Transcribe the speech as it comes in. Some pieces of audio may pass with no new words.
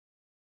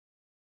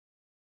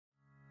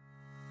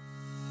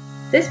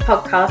This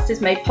podcast is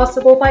made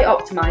possible by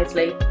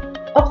Optimizely.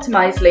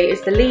 Optimizely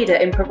is the leader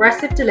in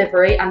progressive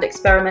delivery and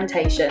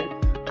experimentation.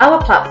 Our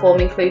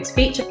platform includes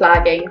feature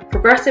flagging,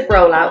 progressive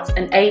rollouts,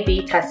 and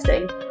A/B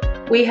testing.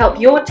 We help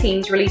your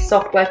teams release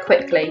software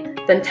quickly,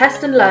 then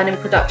test and learn in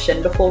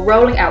production before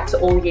rolling out to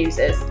all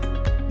users.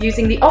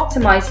 Using the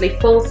Optimizely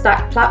full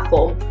stack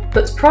platform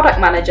puts product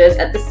managers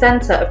at the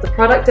center of the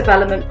product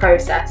development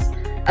process,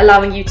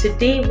 allowing you to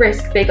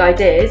de-risk big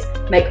ideas,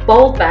 make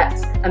bold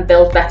bets, and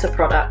build better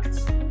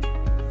products.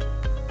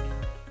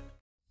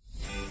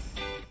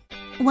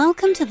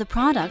 Welcome to the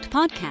Product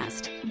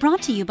Podcast,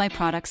 brought to you by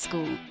Product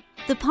School,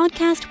 the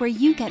podcast where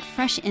you get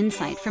fresh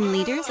insight from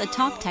leaders at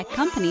top tech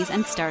companies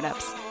and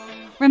startups.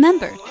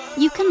 Remember,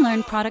 you can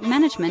learn product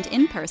management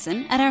in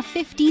person at our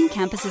 15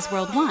 campuses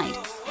worldwide,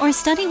 or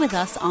study with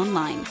us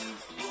online.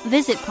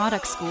 Visit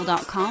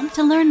productschool.com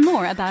to learn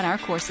more about our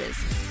courses.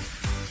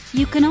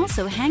 You can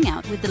also hang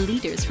out with the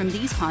leaders from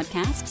these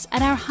podcasts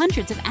at our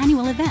hundreds of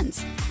annual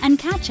events and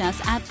catch us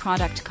at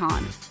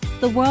ProductCon,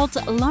 the world's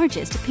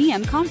largest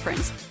PM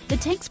conference that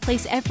takes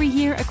place every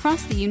year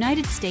across the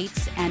United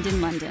States and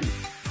in London.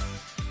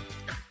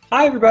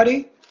 Hi,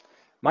 everybody.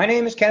 My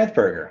name is Kenneth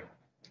Berger.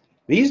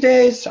 These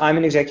days, I'm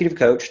an executive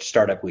coach to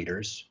startup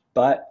leaders,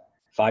 but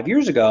 5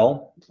 years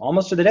ago,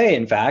 almost to the day,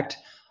 in fact,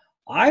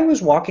 I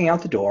was walking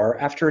out the door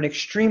after an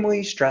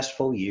extremely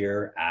stressful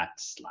year at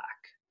Slack.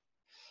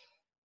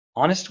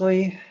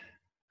 Honestly,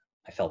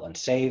 I felt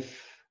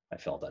unsafe, I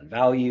felt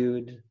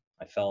unvalued,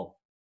 I felt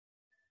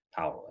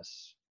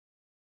powerless.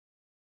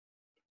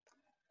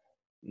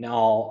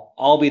 Now,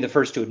 I'll be the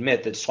first to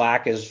admit that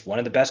Slack is one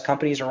of the best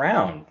companies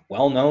around,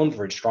 well known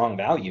for its strong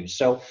values.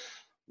 So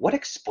what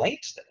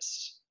explains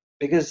this?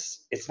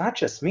 Because it's not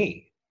just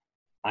me.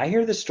 I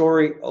hear this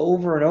story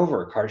over and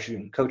over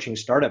coaching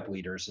startup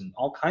leaders in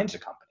all kinds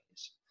of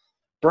companies.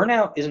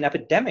 Burnout is an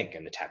epidemic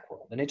in the tech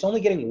world, and it's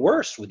only getting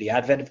worse with the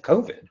advent of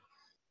COVID.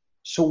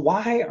 So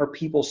why are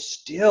people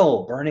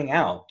still burning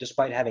out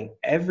despite having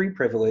every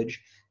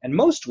privilege and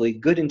mostly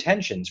good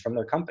intentions from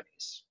their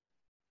companies?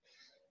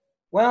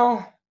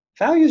 Well,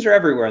 values are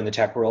everywhere in the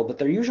tech world, but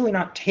they're usually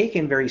not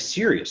taken very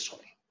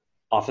seriously.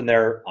 Often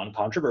they're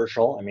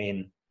uncontroversial. I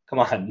mean, come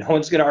on, no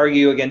one's going to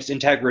argue against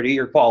integrity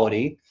or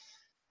quality.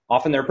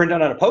 Often they're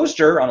printed on a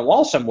poster on a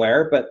wall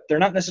somewhere, but they're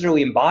not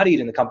necessarily embodied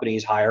in the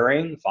company's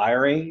hiring,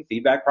 firing,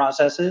 feedback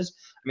processes.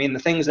 I mean, the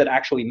things that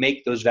actually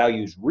make those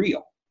values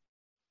real.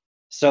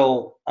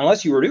 So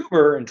unless you were at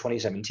Uber in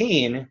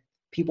 2017,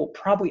 people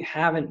probably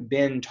haven't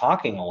been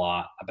talking a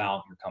lot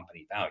about your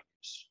company values.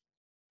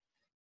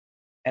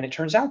 And it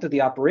turns out that the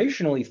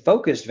operationally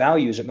focused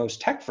values at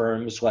most tech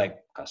firms,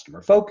 like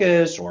customer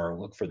focus or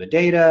look for the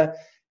data,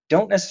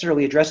 don't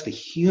necessarily address the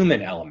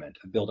human element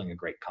of building a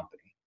great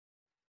company.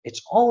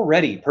 It's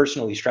already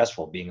personally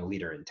stressful being a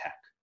leader in tech.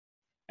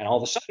 And all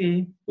of a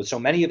sudden, with so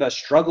many of us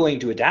struggling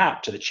to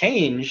adapt to the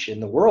change in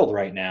the world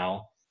right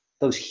now,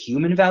 those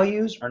human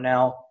values are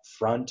now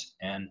front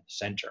and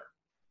center,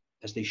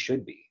 as they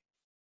should be.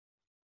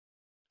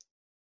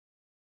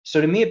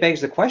 So to me, it begs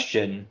the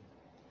question,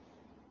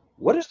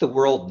 what does the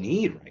world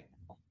need right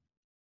now?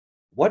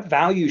 What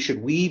values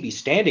should we be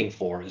standing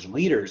for as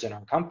leaders in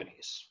our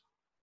companies?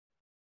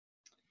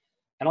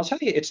 And I'll tell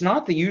you, it's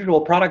not the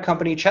usual product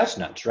company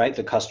chestnuts, right?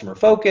 The customer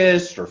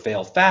focused or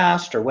fail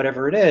fast or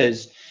whatever it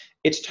is.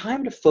 It's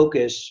time to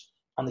focus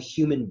on the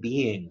human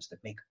beings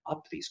that make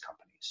up these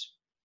companies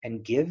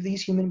and give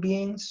these human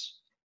beings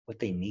what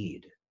they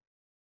need.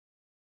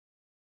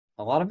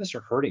 A lot of us are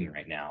hurting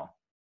right now.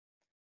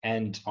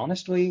 And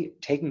honestly,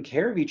 taking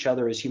care of each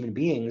other as human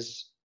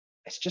beings,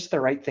 it's just the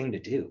right thing to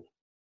do.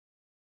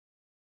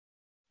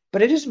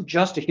 But it isn't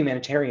just a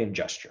humanitarian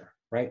gesture,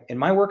 right? In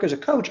my work as a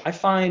coach, I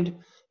find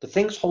the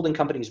things holding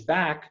companies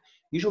back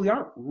usually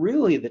aren't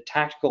really the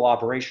tactical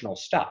operational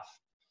stuff.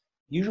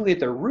 Usually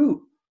at their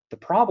root, the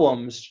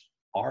problems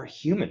are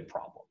human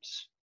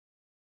problems.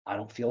 I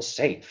don't feel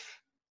safe.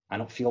 I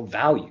don't feel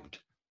valued.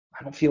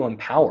 I don't feel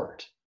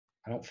empowered.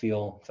 I don't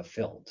feel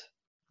fulfilled.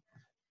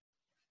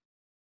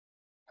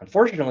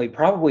 Unfortunately,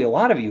 probably a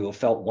lot of you have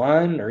felt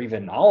one or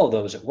even all of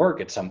those at work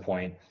at some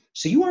point.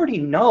 So you already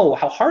know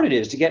how hard it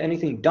is to get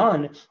anything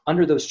done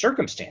under those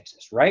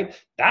circumstances, right?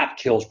 That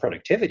kills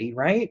productivity,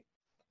 right?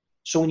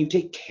 So when you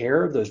take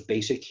care of those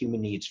basic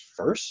human needs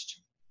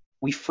first,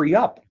 we free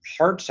up our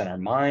hearts and our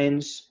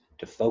minds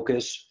to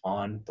focus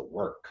on the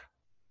work.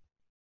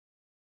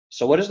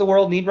 So what does the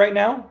world need right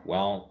now?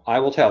 Well, I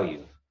will tell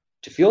you,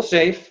 to feel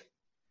safe,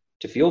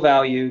 to feel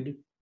valued,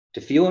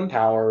 to feel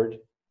empowered,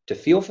 to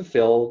feel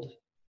fulfilled,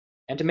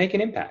 and to make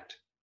an impact.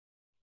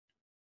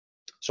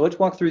 So let's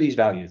walk through these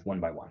values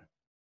one by one.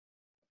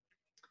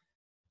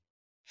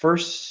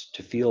 First,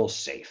 to feel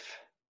safe.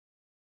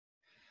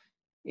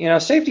 You know,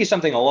 safety is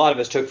something a lot of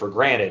us took for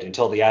granted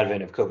until the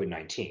advent of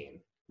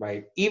COVID-19,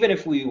 right? Even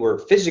if we were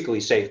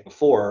physically safe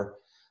before,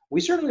 we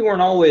certainly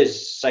weren't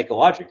always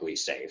psychologically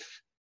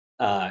safe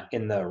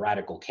in the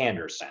radical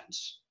candor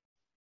sense.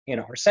 You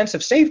know, our sense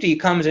of safety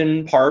comes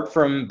in part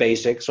from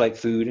basics like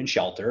food and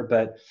shelter,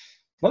 but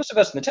most of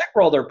us in the tech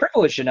world are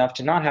privileged enough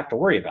to not have to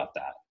worry about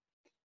that.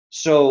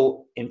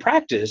 So in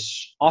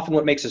practice, often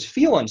what makes us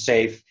feel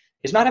unsafe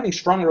is not having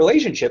strong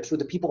relationships with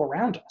the people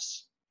around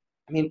us.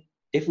 I mean,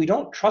 if we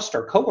don't trust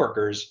our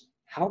coworkers,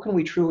 how can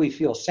we truly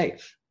feel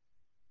safe?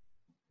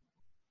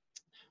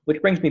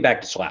 Which brings me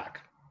back to Slack.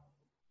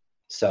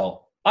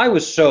 So I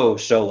was so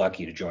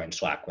lucky to join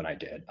Slack when I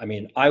did. I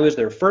mean, I was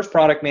their first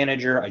product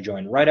manager. I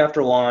joined right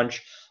after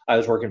launch. I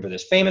was working for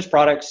this famous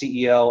product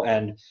CEO.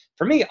 And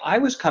for me, I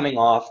was coming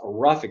off a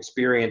rough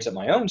experience at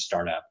my own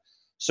startup.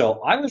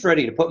 So I was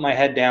ready to put my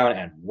head down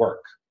and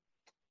work,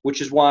 which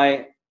is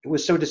why it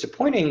was so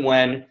disappointing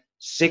when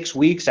 6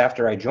 weeks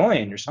after I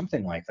joined or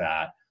something like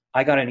that,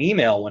 I got an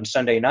email one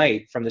Sunday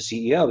night from the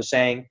CEO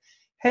saying,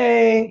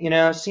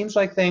 hey, seems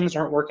like things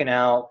aren't working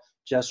out.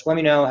 Just let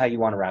me know how you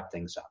want to wrap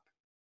things up.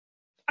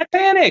 I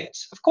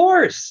panicked, of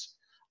course.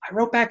 I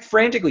wrote back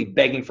frantically,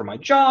 begging for my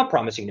job,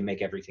 promising to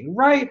make everything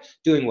right,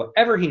 doing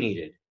whatever he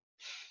needed.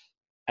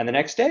 And the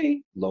next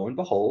day, lo and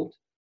behold,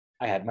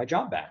 I had my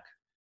job back.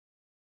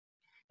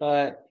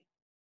 But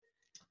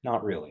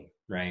not really,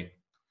 right?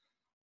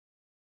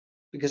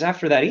 Because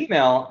after that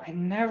email, I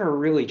never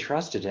really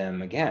trusted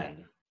him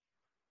again.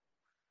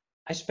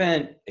 I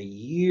spent a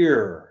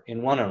year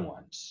in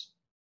one-on-ones,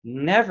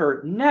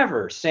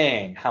 never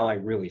saying how I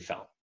really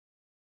felt.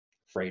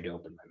 Afraid to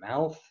open my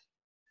mouth,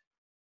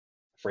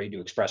 afraid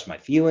to express my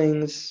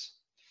feelings,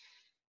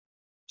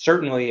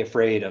 certainly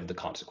afraid of the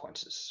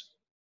consequences.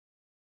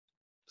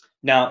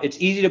 Now, it's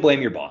easy to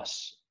blame your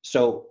boss.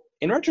 So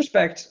in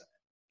retrospect,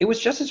 it was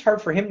just as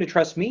hard for him to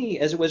trust me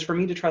as it was for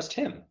me to trust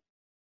him.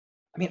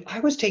 I mean, I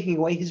was taking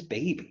away his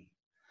baby.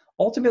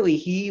 Ultimately,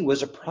 he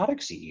was a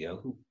product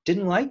CEO who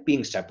didn't like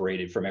being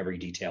separated from every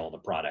detail of the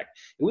product.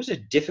 It was a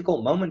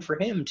difficult moment for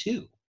him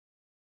too.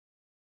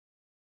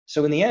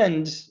 So in the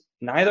end,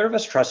 neither of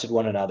us trusted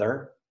one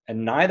another,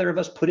 and neither of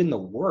us put in the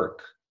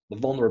work, the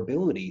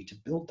vulnerability to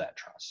build that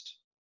trust.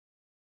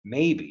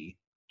 Maybe,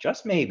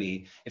 just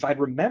maybe, if I'd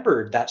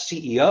remembered that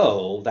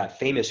CEO, that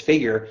famous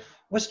figure,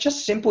 was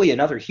just simply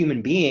another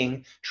human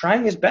being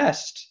trying his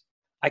best,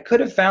 I could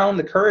have found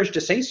the courage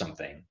to say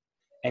something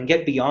and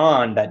get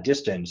beyond that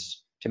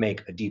distance to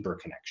make a deeper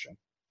connection.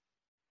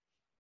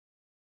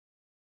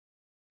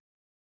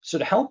 So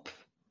to help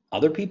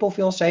other people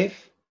feel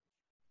safe,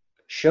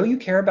 show you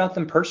care about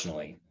them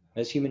personally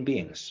as human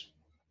beings.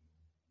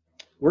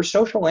 We're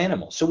social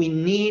animals, so we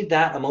need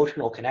that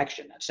emotional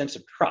connection, that sense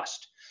of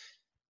trust.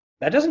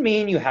 That doesn't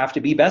mean you have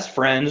to be best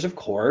friends, of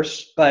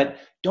course, but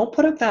don't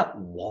put up that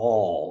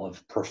wall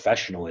of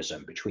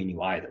professionalism between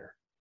you either,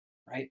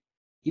 right?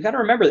 You got to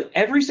remember that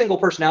every single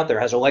person out there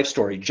has a life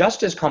story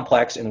just as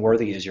complex and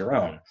worthy as your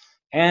own.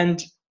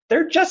 And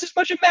they're just as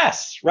much a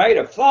mess, right?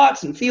 Of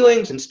thoughts and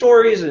feelings and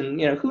stories and,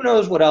 who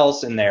knows what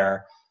else in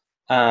there.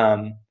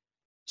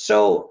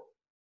 So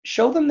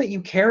show them that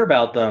you care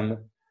about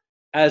them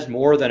as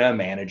more than a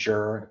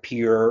manager, a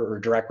peer, or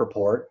direct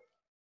report.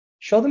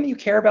 Show them you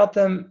care about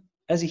them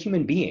as a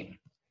human being.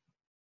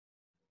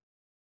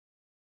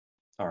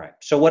 All right,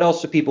 so what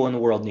else do people in the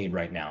world need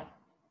right now?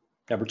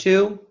 Number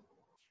 2,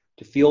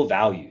 to feel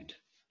valued.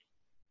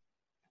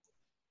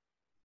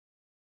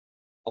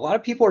 A lot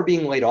of people are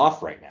being laid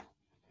off right now,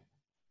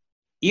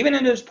 even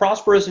in as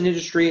prosperous an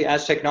industry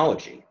as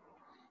technology.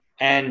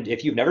 And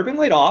if you've never been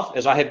laid off,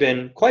 as I have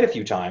been quite a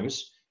few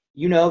times,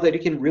 you know that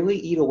it can really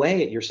eat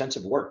away at your sense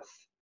of worth.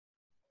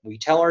 We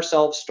tell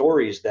ourselves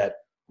stories that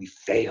we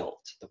failed,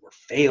 that we're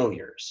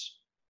failures,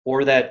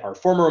 or that our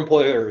former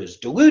employer is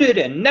deluded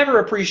and never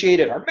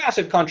appreciated our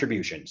massive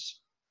contributions.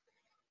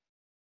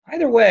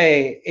 Either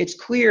way, it's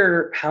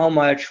clear how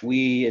much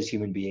we as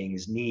human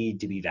beings need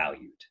to be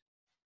valued.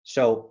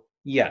 So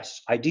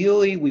yes,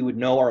 ideally we would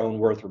know our own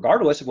worth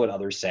regardless of what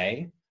others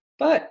say,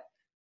 but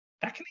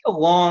that can be a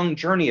long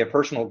journey of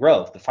personal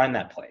growth to find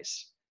that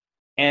place.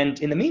 And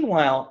in the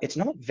meanwhile, it's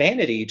not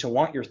vanity to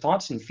want your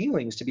thoughts and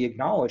feelings to be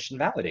acknowledged and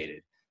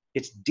validated.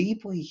 It's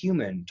deeply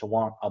human to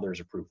want others'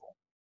 approval.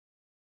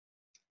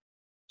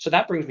 So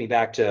that brings me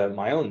back to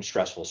my own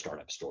stressful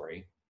startup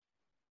story.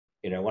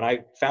 When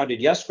I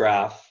founded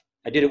YesGraph,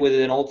 I did it with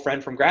an old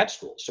friend from grad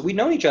school. So we'd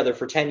known each other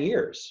for 10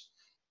 years,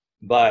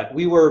 but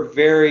we were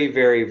very,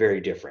 very, very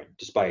different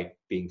despite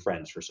being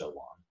friends for so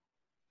long.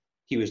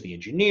 He was the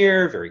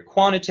engineer, very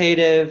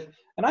quantitative,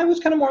 and I was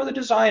kind of more the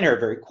designer,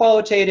 very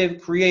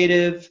qualitative,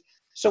 creative.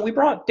 So we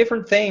brought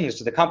different things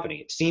to the company.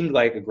 It seemed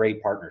like a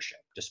great partnership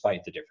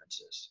despite the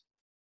differences.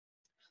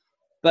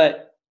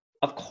 But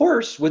of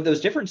course, with those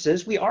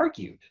differences, we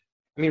argued.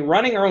 I mean,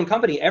 running our own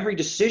company, every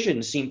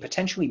decision seemed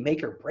potentially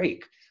make or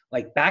break.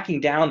 Like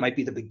backing down might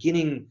be the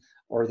beginning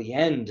or the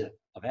end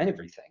of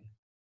everything.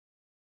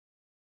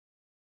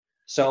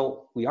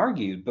 So we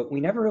argued, but we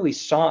never really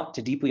sought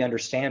to deeply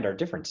understand our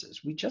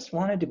differences. We just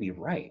wanted to be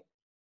right.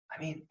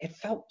 I mean, it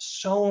felt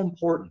so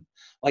important,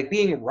 like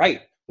being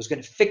right was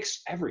going to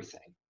fix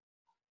everything.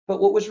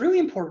 But what was really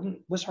important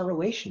was our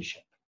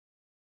relationship.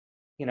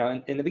 In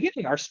the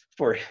beginning, our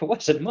story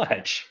wasn't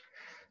much.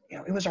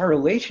 It was our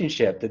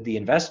relationship that the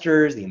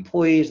investors, the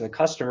employees, and the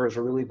customers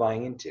were really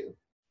buying into.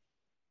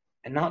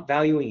 And not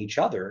valuing each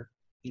other,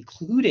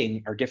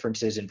 including our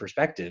differences in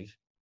perspective,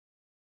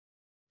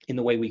 in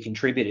the way we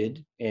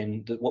contributed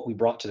and what we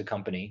brought to the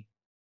company,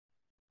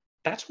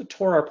 that's what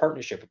tore our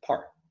partnership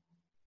apart.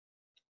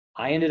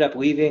 I ended up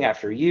leaving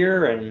after a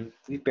year, and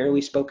we've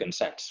barely spoken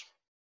since.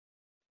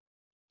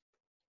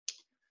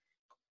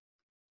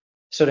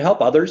 So to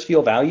help others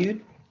feel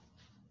valued,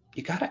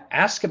 you got to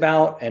ask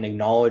about and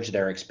acknowledge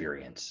their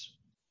experience.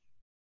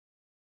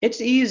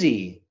 It's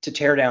easy to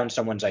tear down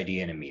someone's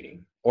idea in a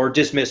meeting or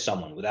dismiss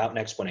someone without an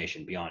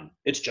explanation beyond,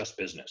 it's just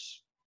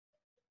business.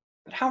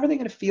 But how are they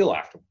going to feel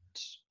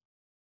afterwards?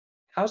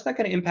 How's that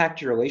going to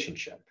impact your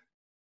relationship?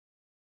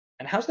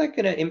 And how's that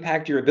going to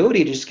impact your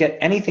ability to just get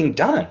anything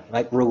done?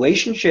 Like,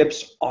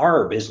 relationships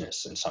are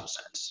business in some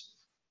sense.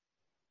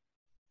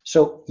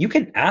 So you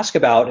can ask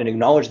about and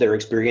acknowledge their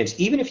experience,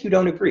 even if you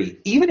don't agree,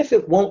 even if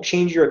it won't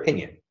change your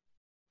opinion.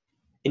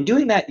 In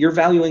doing that, you're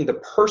valuing the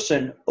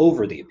person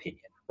over the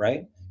opinion,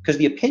 right? Because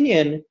the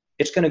opinion,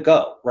 it's going to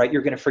go, right?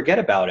 You're going to forget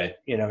about it,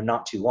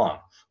 not too long.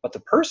 But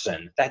the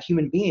person, that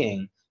human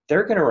being,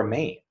 they're going to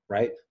remain,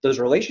 right? Those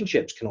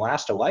relationships can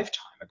last a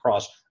lifetime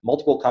across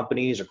multiple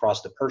companies,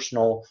 across the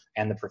personal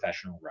and the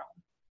professional realm.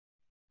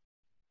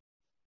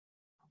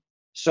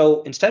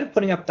 So instead of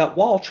putting up that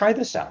wall, try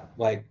this out.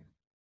 Like,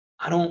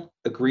 I don't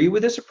agree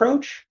with this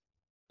approach,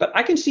 but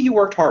I can see you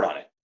worked hard on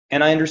it,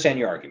 and I understand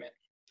your argument.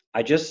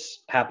 I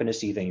just happen to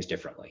see things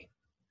differently.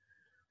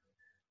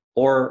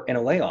 Or in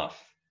a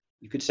layoff,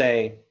 you could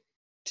say,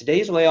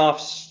 today's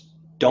layoffs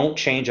don't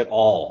change at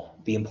all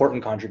the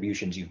important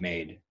contributions you've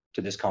made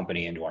to this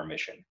company and to our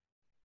mission.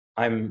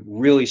 I'm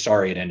really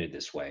sorry it ended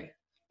this way,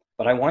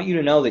 but I want you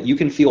to know that you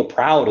can feel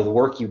proud of the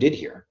work you did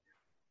here.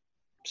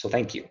 So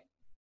thank you.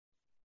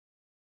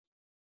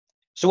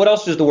 So what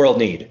else does the world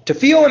need? To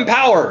feel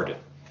empowered.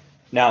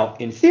 Now,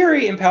 in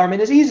theory, empowerment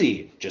is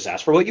easy. Just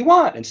ask for what you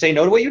want and say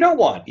no to what you don't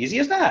want. Easy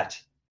as that.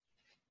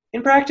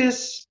 In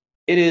practice,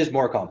 it is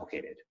more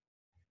complicated.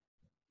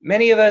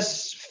 Many of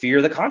us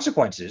fear the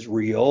consequences,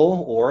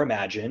 real or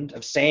imagined,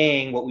 of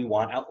saying what we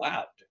want out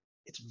loud.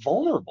 It's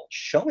vulnerable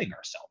showing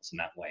ourselves in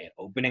that way and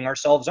opening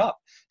ourselves up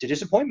to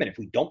disappointment if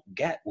we don't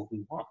get what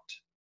we want.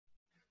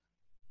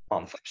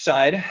 On the flip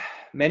side,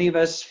 many of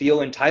us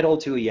feel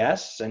entitled to a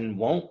yes and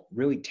won't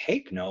really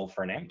take no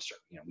for an answer.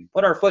 We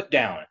put our foot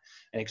down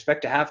and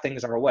expect to have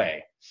things our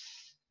way,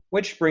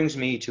 which brings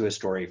me to a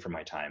story from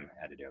my time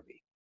at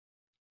Adobe.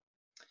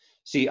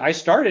 See, I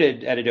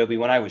started at Adobe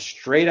when I was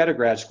straight out of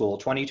grad school,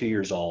 22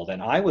 years old,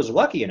 and I was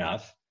lucky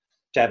enough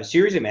to have a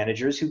series of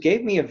managers who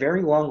gave me a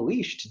very long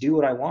leash to do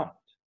what I wanted.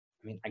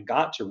 I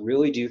got to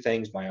really do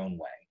things my own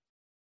way.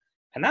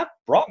 And that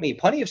brought me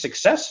plenty of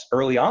success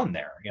early on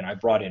there. I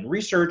brought in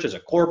research as a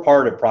core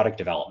part of product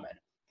development.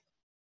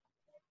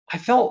 I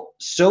felt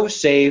so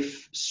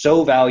safe,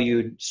 so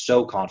valued,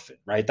 so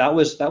confident, right? That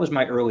was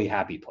my early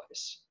happy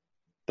place.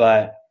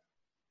 But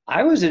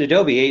I was at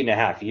Adobe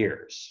 8.5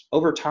 years.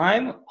 Over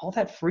time, all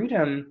that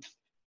freedom,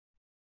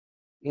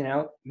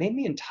 made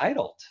me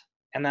entitled.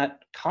 And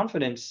that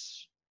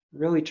confidence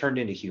really turned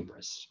into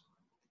hubris.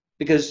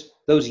 Because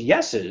those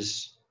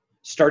yeses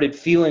started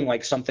feeling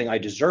like something I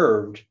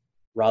deserved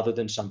rather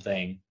than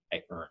something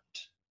I earned.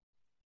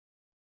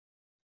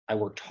 I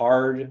worked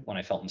hard when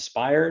I felt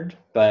inspired,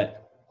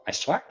 but I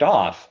slacked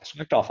off. I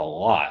slacked off a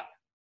lot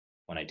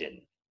when I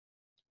didn't.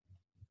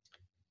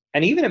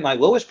 And even at my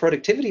lowest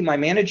productivity, my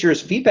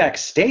manager's feedback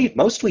stayed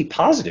mostly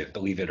positive,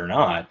 believe it or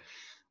not.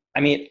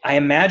 I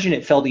imagine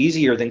it felt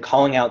easier than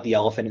calling out the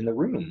elephant in the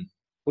room,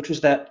 which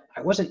was that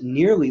I wasn't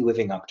nearly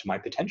living up to my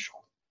potential.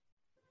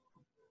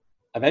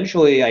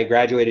 Eventually, I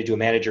graduated to a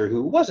manager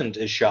who wasn't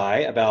as shy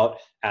about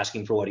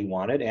asking for what he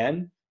wanted,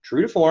 and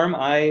true to form,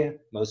 I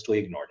mostly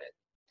ignored it.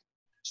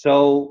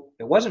 So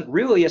it wasn't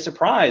really a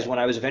surprise when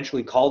I was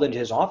eventually called into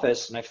his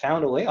office and I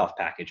found a layoff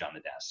package on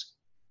the desk.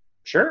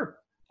 Sure,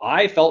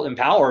 I felt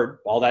empowered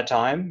all that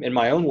time in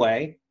my own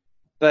way,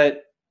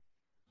 but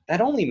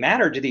that only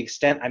mattered to the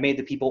extent I made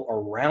the people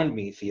around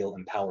me feel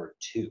empowered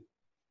too.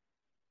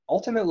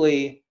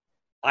 Ultimately,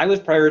 I was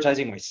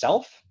prioritizing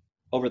myself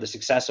over the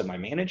success of my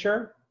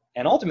manager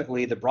and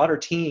ultimately the broader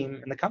team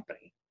and the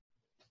company.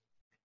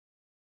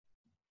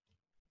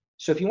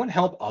 So if you want to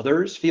help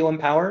others feel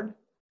empowered,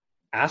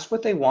 ask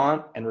what they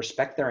want and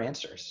respect their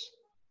answers.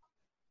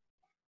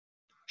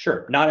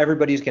 Sure, not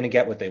everybody's going to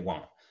get what they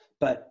want,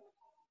 but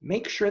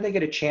make sure they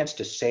get a chance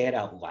to say it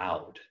out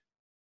loud.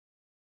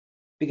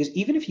 Because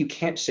even if you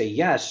can't say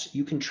yes,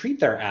 you can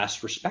treat their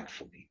ask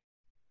respectfully.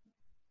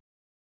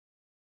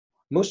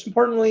 Most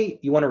importantly,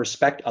 you want to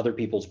respect other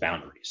people's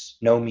boundaries.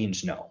 No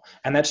means no.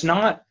 And that's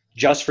not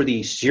just for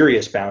the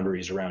serious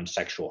boundaries around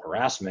sexual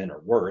harassment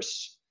or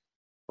worse.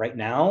 Right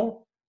now,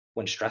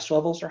 when stress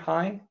levels are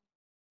high,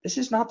 this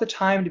is not the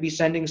time to be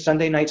sending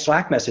Sunday night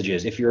Slack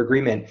messages if your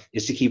agreement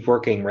is to keep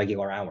working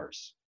regular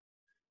hours.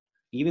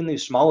 Even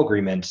these small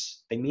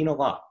agreements, they mean a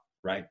lot,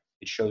 right?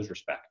 It shows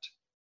respect.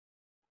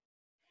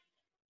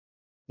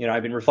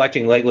 I've been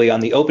reflecting lately on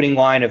the opening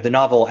line of the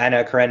novel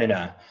Anna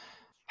Karenina.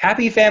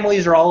 Happy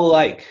families are all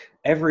alike.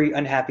 Every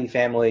unhappy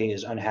family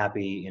is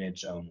unhappy in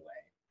its own way.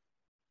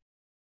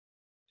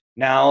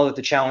 Now that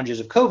the challenges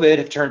of COVID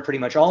have turned pretty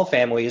much all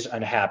families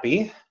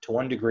unhappy to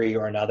one degree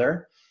or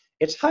another,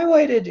 it's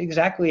highlighted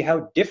exactly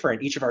how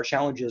different each of our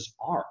challenges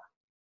are.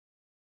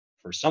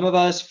 For some of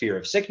us, fear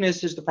of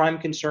sickness is the prime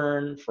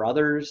concern. For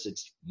others,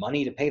 it's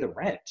money to pay the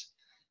rent.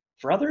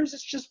 For others,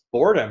 it's just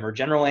boredom or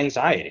general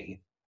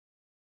anxiety.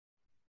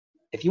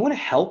 If you want to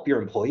help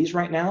your employees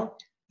right now,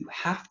 you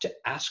have to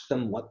ask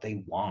them what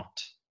they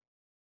want,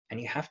 and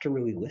you have to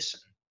really listen.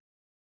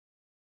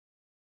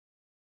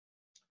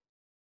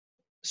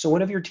 So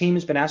what have your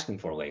teams been asking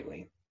for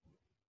lately?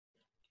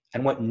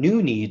 And what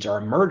new needs are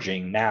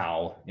emerging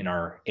now in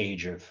our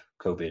age of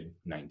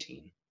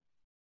COVID-19?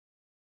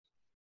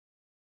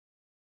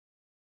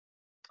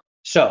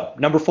 So,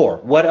 number 4,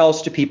 what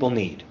else do people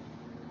need?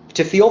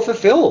 To feel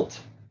fulfilled,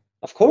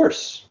 of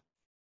course.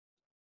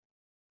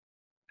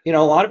 A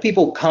lot of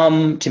people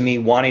come to me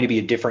wanting to be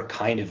a different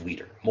kind of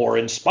leader, more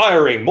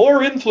inspiring,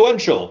 more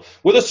influential,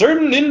 with a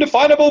certain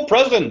indefinable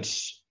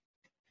presence.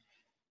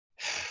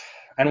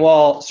 And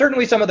while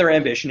certainly some of their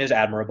ambition is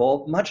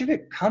admirable, much of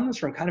it comes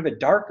from kind of a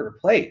darker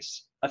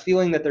place, a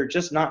feeling that they're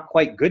just not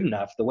quite good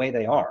enough the way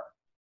they are.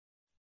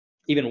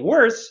 Even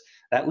worse,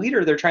 that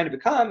leader they're trying to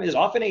become is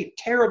often a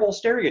terrible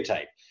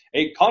stereotype,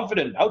 a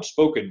confident,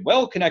 outspoken,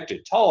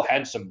 well-connected, tall,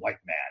 handsome white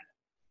man.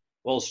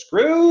 Well,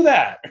 screw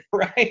that,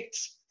 right?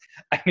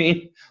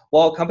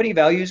 While company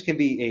values can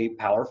be a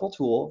powerful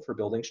tool for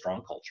building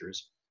strong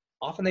cultures,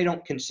 often they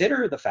don't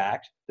consider the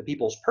fact that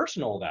people's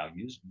personal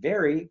values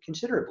vary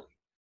considerably.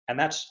 And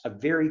that's a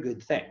very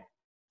good thing.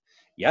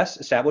 Yes,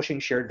 establishing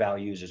shared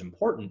values is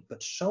important,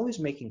 but so is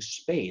making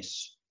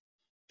space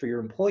for your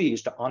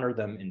employees to honor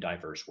them in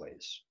diverse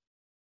ways.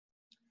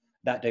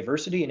 That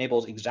diversity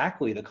enables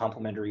exactly the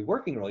complementary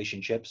working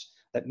relationships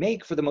that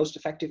make for the most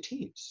effective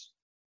teams.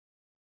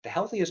 The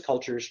healthiest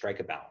cultures strike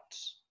a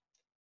balance.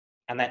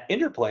 And that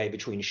interplay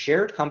between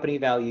shared company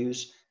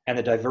values and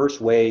the diverse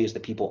ways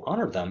that people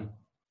honor them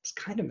is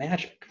kind of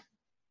magic.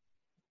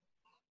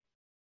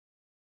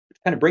 It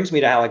kind of brings me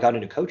to how I got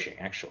into coaching,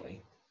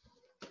 actually.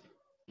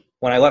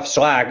 When I left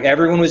Slack,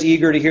 everyone was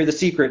eager to hear the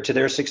secret to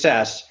their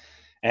success.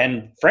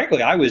 And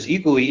frankly, I was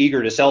equally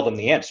eager to sell them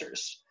the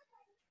answers.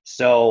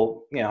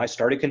 So, I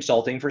started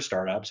consulting for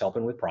startups,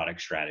 helping with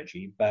product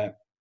strategy. But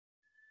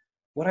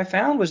what I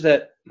found was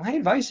that my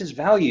advice's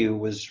value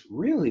was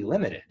really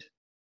limited,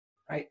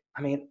 right?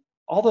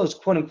 All those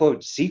quote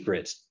unquote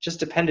secrets just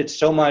depended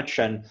so much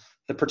on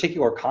the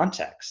particular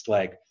context,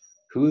 like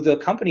who the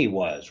company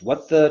was,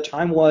 what the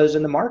time was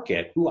in the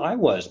market, who I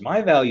was,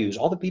 my values,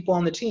 all the people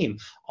on the team,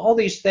 all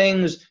these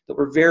things that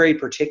were very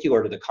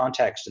particular to the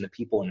context and the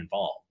people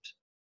involved.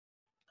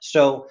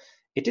 So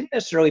it didn't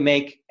necessarily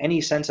make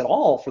any sense at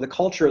all for the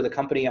culture of the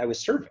company I was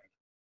serving,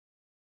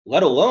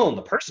 let alone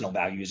the personal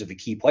values of the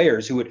key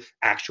players who would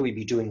actually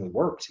be doing the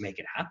work to make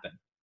it happen.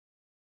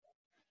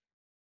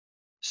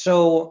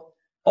 So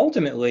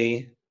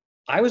ultimately,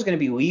 I was going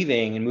to be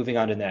leaving and moving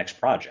on to the next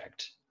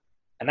project.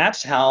 And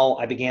that's how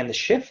I began the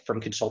shift from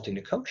consulting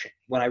to coaching,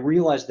 when I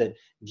realized that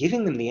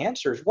giving them the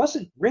answers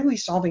wasn't really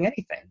solving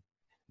anything.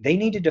 They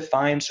needed to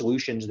find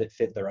solutions that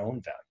fit their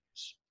own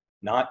values,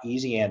 not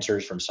easy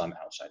answers from some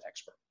outside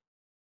expert.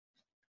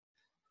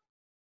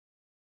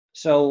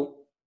 So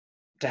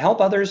to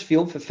help others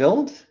feel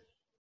fulfilled,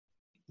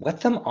 let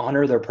them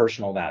honor their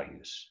personal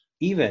values,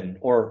 even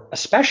or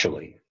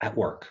especially at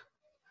work.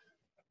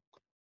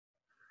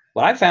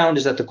 What I found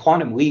is that the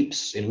quantum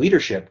leaps in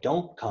leadership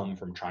don't come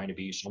from trying to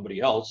be somebody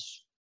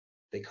else.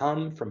 They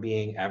come from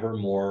being ever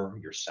more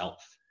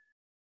yourself,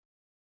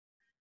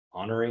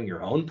 honoring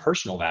your own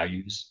personal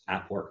values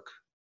at work,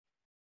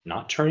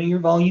 not turning your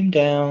volume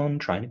down,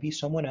 trying to be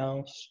someone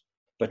else,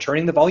 but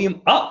turning the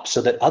volume up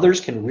so that others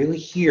can really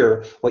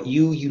hear what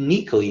you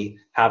uniquely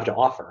have to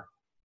offer.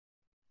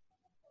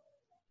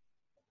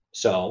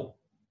 So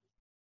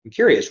I'm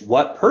curious,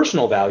 what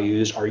personal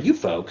values are you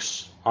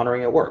folks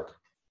honoring at work?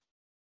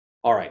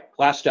 All right,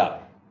 last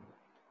up.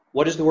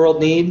 What does the world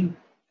need?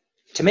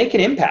 To make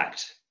an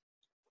impact.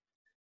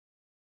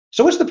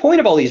 So what's the point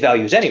of all these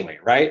values anyway,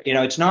 right?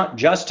 It's not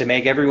just to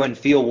make everyone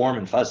feel warm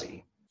and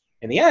fuzzy.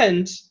 In the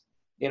end,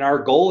 our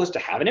goal is to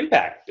have an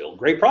impact, build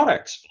great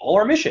products, follow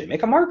our mission,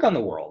 make a mark on the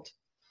world.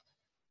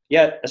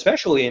 Yet,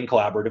 especially in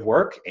collaborative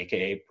work,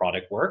 aka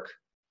product work,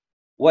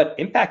 what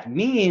impact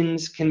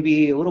means can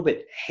be a little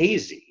bit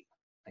hazy.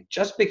 Like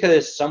just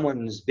because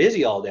someone's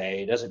busy all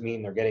day doesn't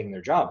mean they're getting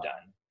their job done.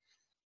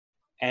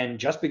 And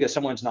just because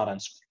someone's not on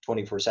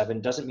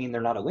 24/7 doesn't mean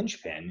they're not a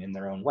linchpin in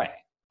their own way.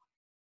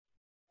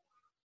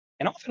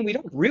 And often we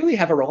don't really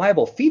have a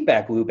reliable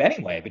feedback loop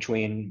anyway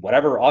between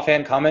whatever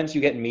offhand comments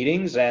you get in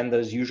meetings and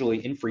those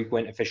usually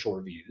infrequent official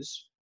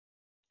reviews.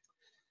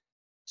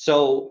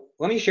 So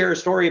let me share a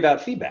story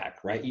about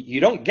feedback, right?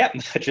 You don't get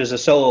much as a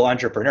solo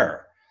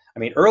entrepreneur.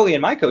 Early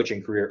in my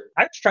coaching career,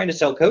 I was trying to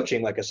sell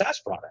coaching like a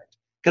SaaS product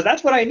because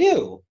that's what I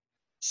knew.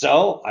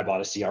 So I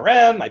bought a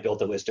CRM, I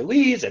built a list of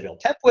leads, I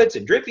built templates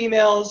and drip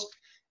emails.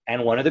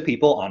 And one of the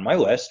people on my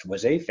list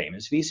was a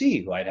famous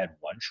VC who I'd had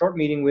one short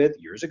meeting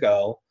with years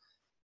ago.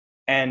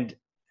 And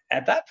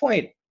at that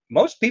point,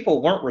 most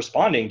people weren't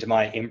responding to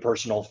my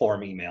impersonal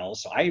form emails,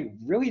 so I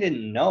really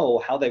didn't know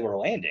how they were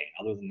landing,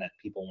 other than that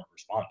people weren't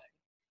responding.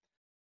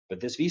 But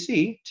this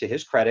VC, to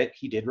his credit,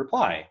 he did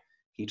reply.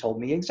 He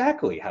told me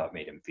exactly how it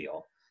made him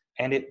feel,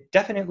 and it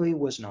definitely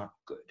was not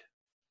good.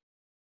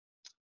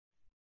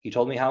 He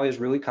told me how he was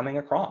really coming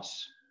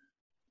across.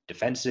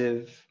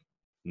 Defensive,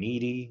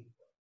 needy.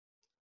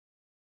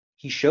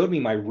 He showed me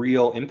my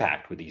real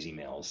impact with these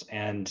emails,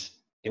 and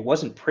it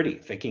wasn't pretty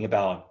thinking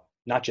about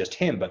not just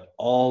him, but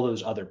all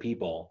those other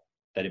people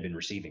that had been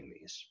receiving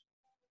these.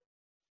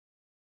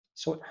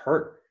 So it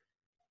hurt.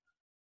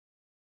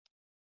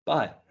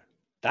 But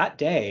that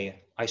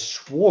day, I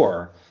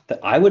swore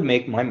that I would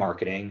make my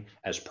marketing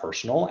as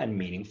personal and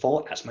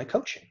meaningful as my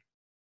coaching.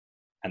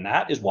 And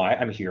that is why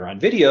I'm here on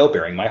video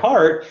bearing my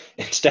heart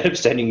instead of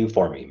sending you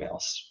form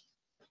emails.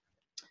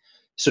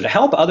 So to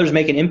help others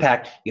make an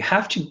impact, you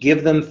have to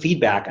give them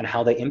feedback on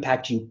how they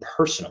impact you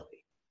personally.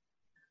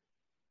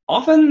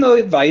 Often the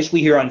advice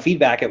we hear on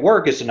feedback at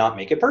work is to not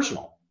make it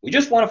personal. We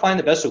just want to find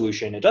the best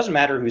solution. It doesn't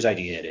matter whose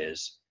idea it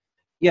is.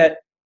 Yet,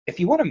 if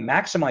you want to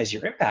maximize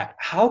your impact,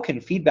 how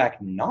can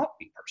feedback not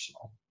be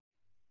personal?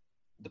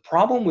 The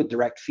problem with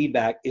direct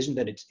feedback isn't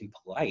that it's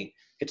impolite.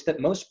 It's that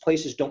most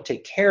places don't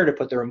take care to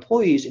put their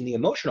employees in the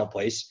emotional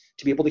place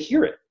to be able to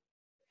hear it.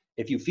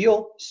 If you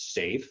feel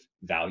safe,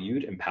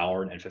 valued,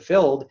 empowered, and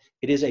fulfilled,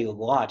 it is a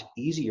lot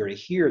easier to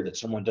hear that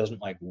someone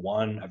doesn't like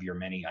one of your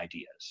many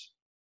ideas.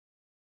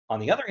 On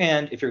the other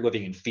hand, if you're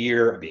living in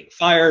fear of being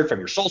fired from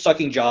your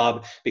soul-sucking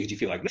job because you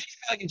feel like nothing's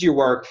valued to your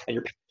work and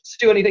you're not supposed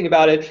to do anything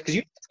about it because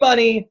you need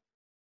money,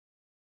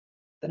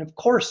 then of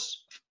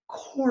course,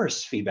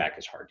 feedback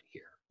is hard to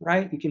hear,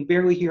 right? You can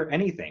barely hear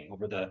anything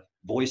over the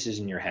voices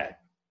in your head.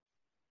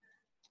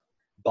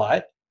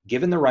 But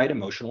given the right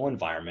emotional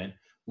environment,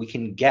 we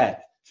can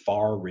get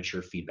far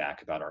richer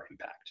feedback about our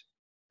impact.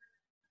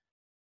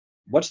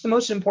 What's the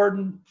most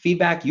important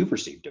feedback you've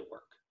received at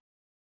work?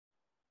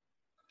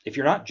 If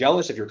you're not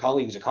jealous of your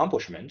colleagues'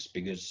 accomplishments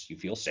because you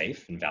feel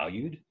safe and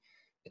valued,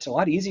 it's a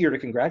lot easier to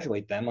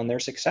congratulate them on their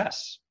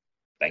success.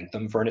 Thank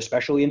them for an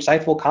especially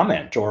insightful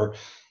comment, or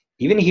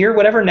even hear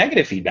whatever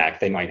negative feedback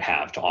they might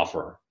have to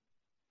offer.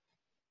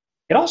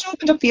 It also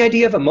opens up the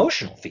idea of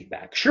emotional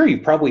feedback. Sure,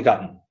 you've probably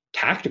gotten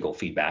tactical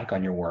feedback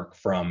on your work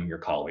from your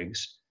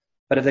colleagues,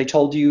 but have they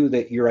told you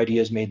that your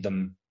ideas made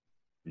them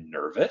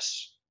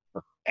nervous,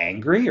 or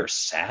angry, or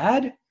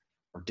sad,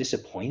 or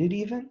disappointed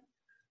even?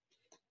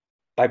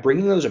 By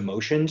bringing those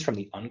emotions from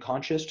the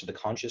unconscious to the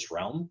conscious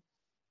realm,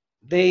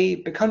 they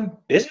become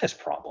business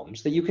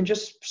problems that you can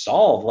just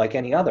solve like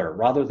any other,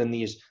 rather than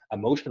these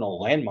emotional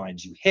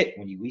landmines you hit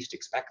when you least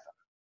expect them.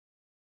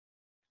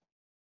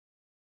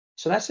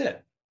 So that's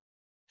it.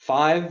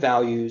 5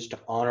 values to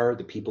honor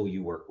the people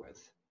you work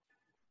with.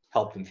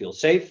 Help them feel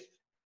safe,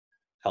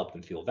 help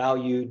them feel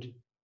valued,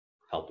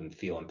 help them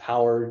feel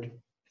empowered,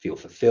 feel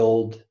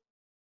fulfilled,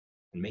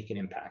 and make an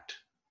impact.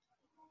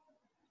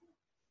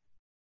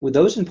 With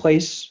those in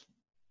place,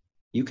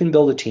 you can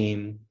build a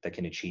team that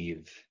can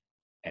achieve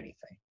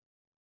anything.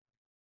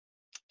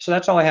 So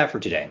that's all I have for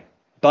today.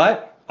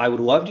 But I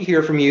would love to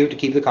hear from you to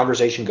keep the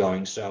conversation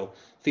going. So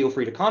feel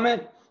free to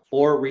comment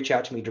or reach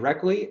out to me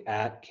directly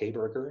at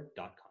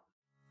kberger.com.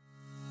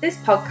 This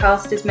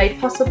podcast is made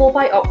possible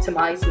by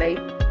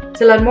Optimizely.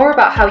 To learn more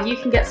about how you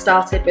can get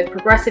started with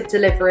progressive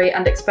delivery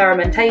and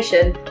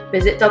experimentation,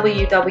 visit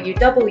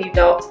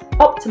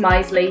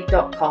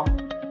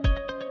www.optimizely.com.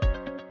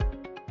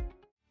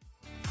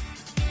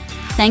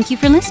 Thank you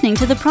for listening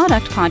to the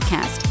Product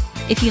Podcast.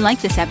 If you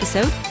like this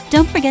episode,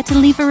 don't forget to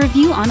leave a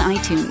review on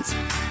iTunes.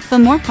 For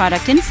more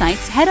product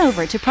insights, head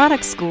over to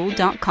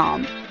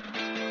productschool.com.